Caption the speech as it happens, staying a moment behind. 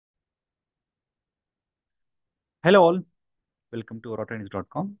Hello all, welcome to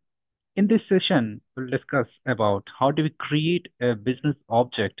autotrainings.com. In this session, we'll discuss about how do we create a business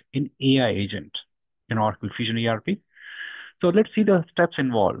object in AI agent in Oracle Fusion ERP. So let's see the steps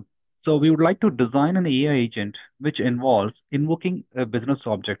involved. So we would like to design an AI agent which involves invoking a business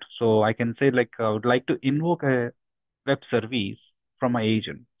object. So I can say I would like to invoke a web service from my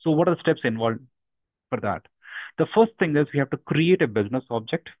agent. So what are the steps involved for that? The first thing is we have to create a business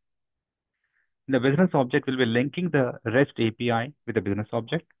object. The business object will be linking the REST API with the business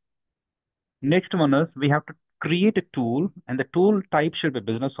object. Next one is we have to create a tool, and the tool type should be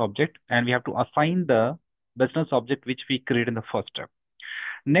business object, and we have to assign the business object which we create in the first step.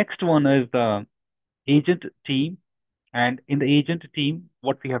 Next one is the agent team, and in the agent team,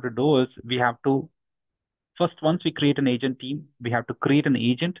 what we have to do is we have to first, once we create an agent team, we have to create an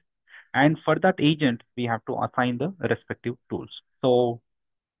agent, and for that agent, we have to assign the respective tools. So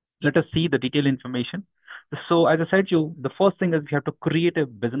let us see the detailed information. So as I said you, the first thing is we have to create a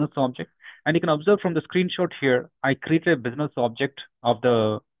business object. And you can observe from the screenshot here, I created a business object of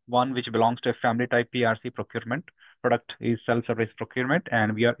the one which belongs to a family type PRC procurement. Product is self-service procurement,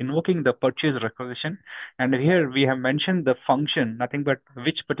 and we are invoking the purchase requisition. And here we have mentioned the function, nothing but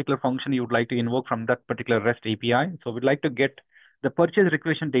which particular function you would like to invoke from that particular REST API. So we'd like to get the purchase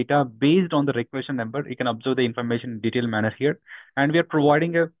requisition data based on the requisition number. You can observe the information in detailed manner here, and we are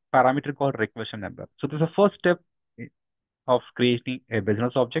providing a parameter called requisition number. So this is the first step of creating a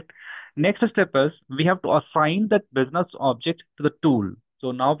business object. Next step is we have to assign that business object to the tool.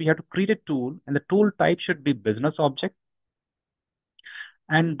 So now we have to create a tool, and the tool type should be business object.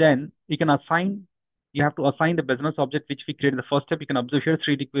 And then you have to assign the business object which we created in the first step. You can observe here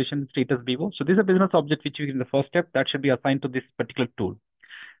 3D equation status vivo. So this is a business object which we created in the first step that should be assigned to this particular tool.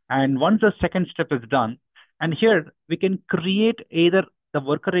 And once the second step is done, and here we can create either the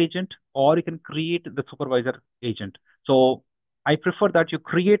worker agent or you can create the supervisor agent. So I prefer that you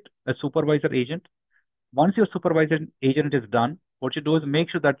create a supervisor agent. Once your supervisor agent is done, what you do is make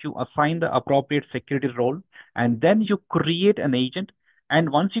sure that you assign the appropriate security role, and then you create an agent. And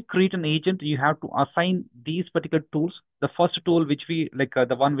once you create an agent, you have to assign these particular tools. The first tool, which we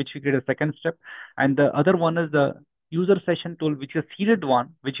the one which we create a second step, and the other one is the user session tool, which is a seeded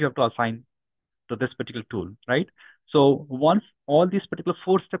one, which you have to assign to this particular tool, right? So once all these particular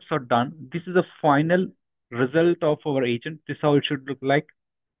four steps are done, this is the final result of our agent. This is how it should look like.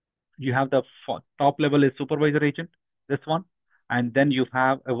 You have the top level is supervisor agent, this one, and then you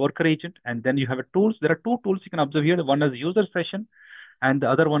have a worker agent, and then you have a tools. There are two tools you can observe here. One is user session, and the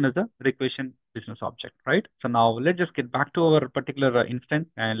other one is the requisition business object, right? So now let's just get back to our particular instance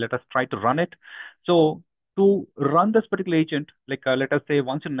and let us try to run it. So to run this particular agent, let us say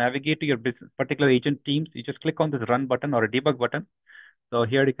once you navigate to your particular agent teams, you just click on this run button or a debug button. So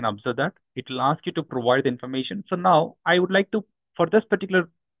here you can observe that it will ask you to provide the information. So now I would like to, for this particular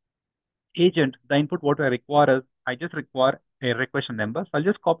agent, the input what I require is I just require a requisition number. So I'll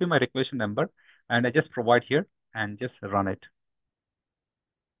just copy my requisition number and I just provide here and just run it.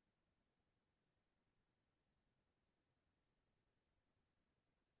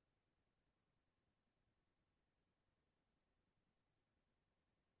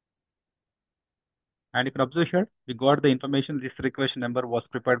 And you can observe here, we got the information. This requisition number was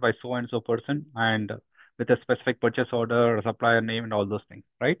prepared by so and so person and with a specific purchase order, supplier name, and all those things,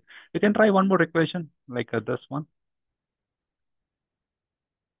 right? You can try one more requisition like this one.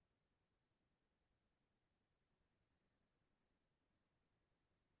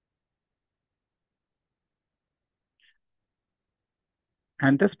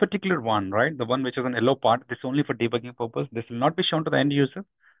 And this particular one, right, the one which is an yellow part, this is only for debugging purpose. This will not be shown to the end user.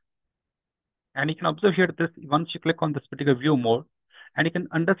 And you can observe here this, once you click on this particular view mode, and you can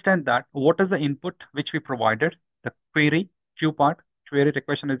understand that what is the input which we provided, the query queue part, query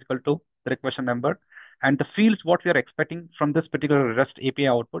requisition is equal to the requisition number, and the fields what we are expecting from this particular REST API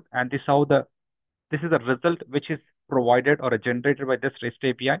output, and this is the result which is provided or generated by this REST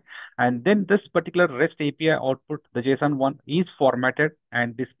API. And then this particular REST API output, the JSON one, is formatted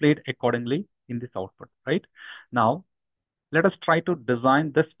and displayed accordingly in this output, right? Now, let us try to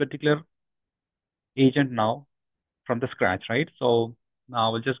design this particular agent now from the scratch, right? So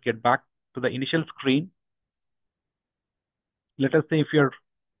now we'll just get back to the initial screen. Let us say if you're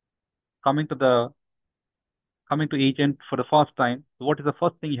coming to agent for the first time, what is the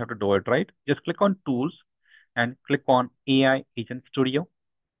first thing you have to do it, right? Just click on tools and click on AI Agent Studio.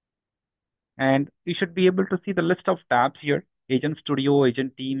 And you should be able to see the list of tabs here: Agent Studio,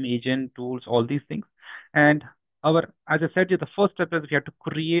 Agent Team, Agent Tools, all these things. And as I said, the first step is we have to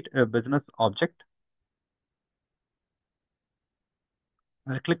create a business object.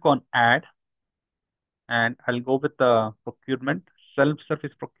 I'll click on Add, and I'll go with the procurement,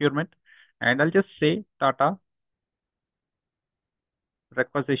 self-service procurement, and I'll just say Tata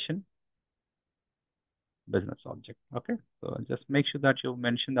Requisition business object. Okay, so just make sure that you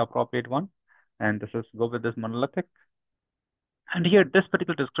mention the appropriate one, and this is go with this monolithic. And here, this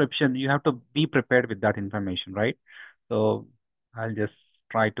particular description, you have to be prepared with that information, right? So I'll just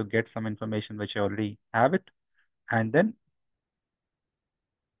try to get some information which I already have it, and then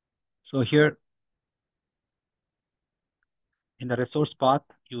so here in the resource path,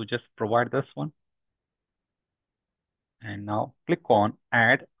 you just provide this one, and now click on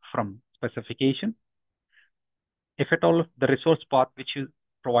add from specification. If at all the resource path which you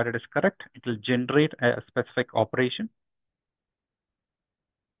provided is correct, it will generate a specific operation.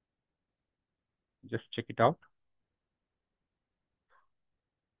 Just check it out.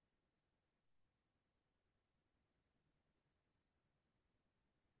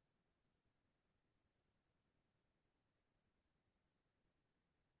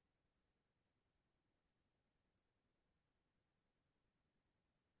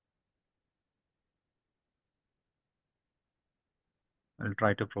 I'll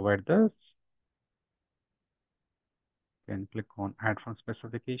try to provide this. Then click on add from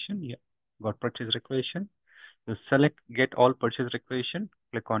specification. Yeah, got purchase requisition. You select get all purchase requisition,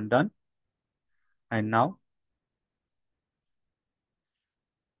 click on done. And now,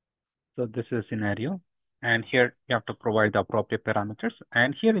 so this is a scenario. And here you have to provide the appropriate parameters.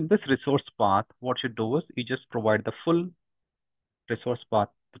 And here in this resource path, what you do is you just provide the full resource path,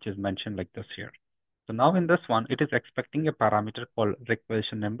 which is mentioned like this here. So now in this one, it is expecting a parameter called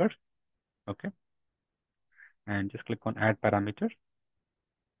requisition number. Okay. And just click on add parameter,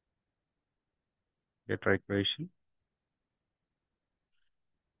 get requisition.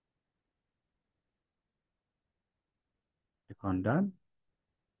 Click on done.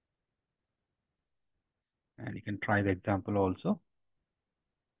 And you can try the example also.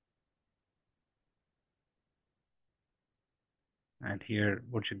 And here,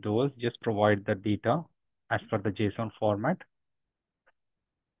 what you do is just provide the data as per the JSON format.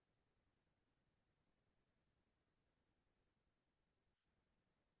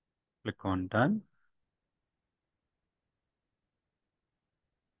 Click on done.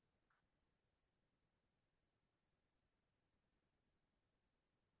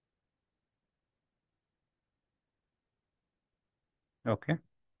 Okay.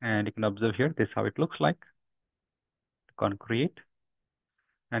 And you can observe here, this is how it looks like. Click on create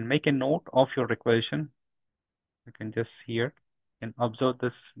and make a note of your requisition. You can just here and observe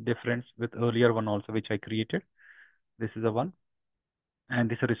this difference with earlier one also, which I created. This is the one, and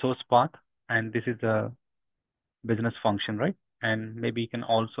this is a resource path, and this is the business function, right? And maybe you can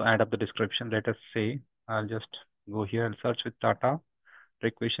also add up the description. Let us say, I'll just go here and search with Tata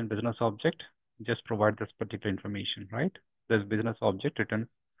Requisition business object. Just provide this particular information, right? This business object returns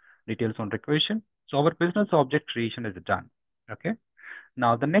details on requisition. So our business object creation is done. Okay.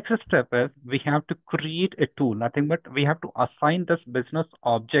 Now the next step is we have to create a tool, nothing but we have to assign this business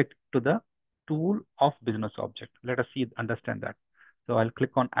object to the tool of business object. Let us see, understand that. So I'll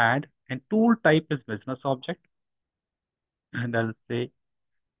click on add and tool type is business object. And I'll say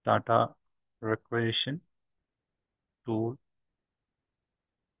data requisition tool.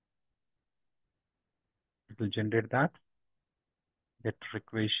 It will generate that. Get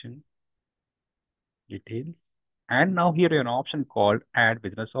requisition details. And now here an option called add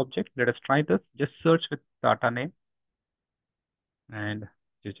business object. Let us try this. Just search with data name and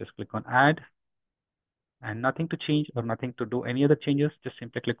you just click on add and nothing to change or nothing to do any other changes. Just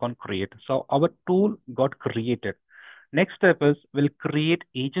simply click on create. So our tool got created. Next step is we'll create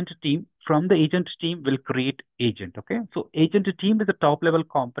agent team. From the agent team, we'll create agent. Okay. So agent team is a top level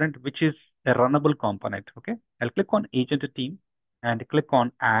component, which is a runnable component. Okay. I'll click on agent team and click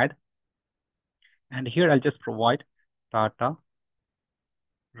on add. And here I'll just provide data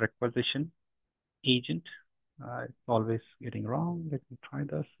requisition agent. It's always getting wrong. Let me try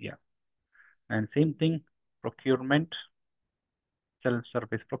this. Yeah. And same thing, procurement,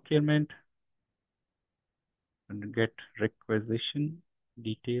 self-service procurement, and get requisition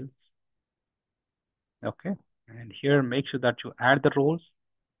details. Okay. And here, make sure that you add the roles.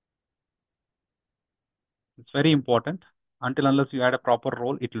 It's very important. Until unless you add a proper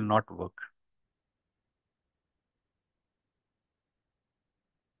role, it will not work.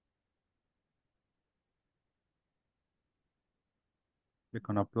 Click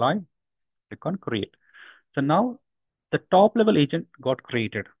on apply, click on create. So now the top level agent got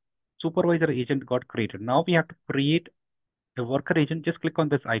created. Supervisor agent got created. Now we have to create a worker agent. Just click on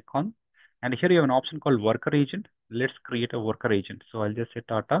this icon. And here you have an option called worker agent. Let's create a worker agent. So I'll just say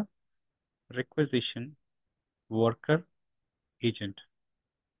Tata Requisition worker agent.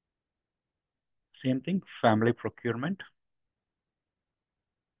 Same thing, family procurement,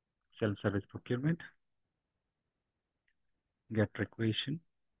 self-service procurement, get requisition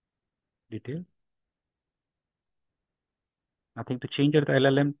detail. Nothing to change at the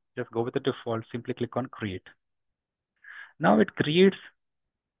LLM, just go with the default, simply click on create. Now it creates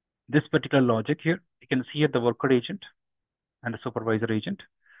this particular logic here. You can see here the worker agent and the supervisor agent.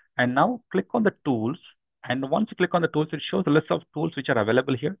 And now click on the tools. And once you click on the tools, it shows a list of tools which are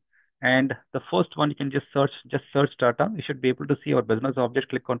available here. And the first one you can just search data. You should be able to see our business object.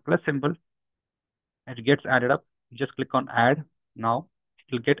 Click on plus symbol and it gets added up. You just click on add. Now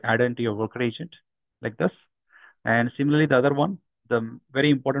it will get added into your worker agent like this. And similarly, the other one, the very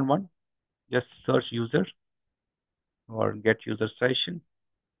important one, just search user or get user session.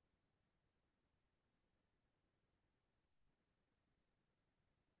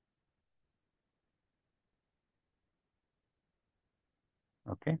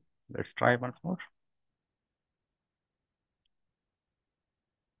 Okay, let's try once more.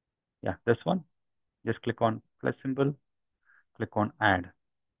 Yeah, this one. Just click on plus symbol, click on add.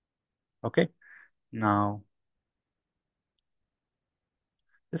 Okay, now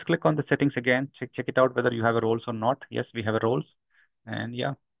just click on the settings again. Check it out whether you have a roles or not. Yes, we have a roles, and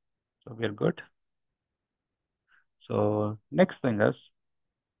yeah, so we're good. So next thing is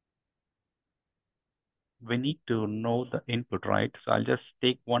we need to know the input, right? So I'll just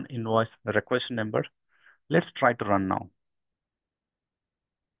take one invoice, the requisition number. Let's try to run now.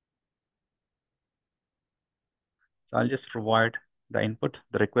 So I'll just provide the input,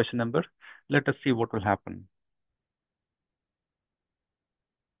 the requisition number. Let us see what will happen.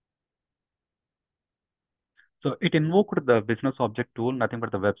 So it invoked the business object tool, nothing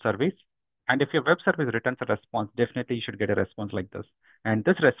but the web service. And if your web service returns a response, definitely you should get a response like this. And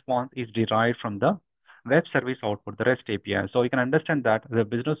this response is derived from the web service output, the REST API. So you can understand that the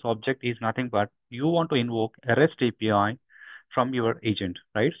business object is nothing but you want to invoke a REST API from your agent,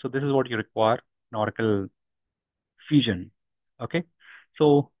 right? So this is what you require in Oracle Fusion. Okay.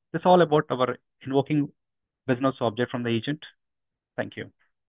 So this is all about our invoking business object from the agent. Thank you.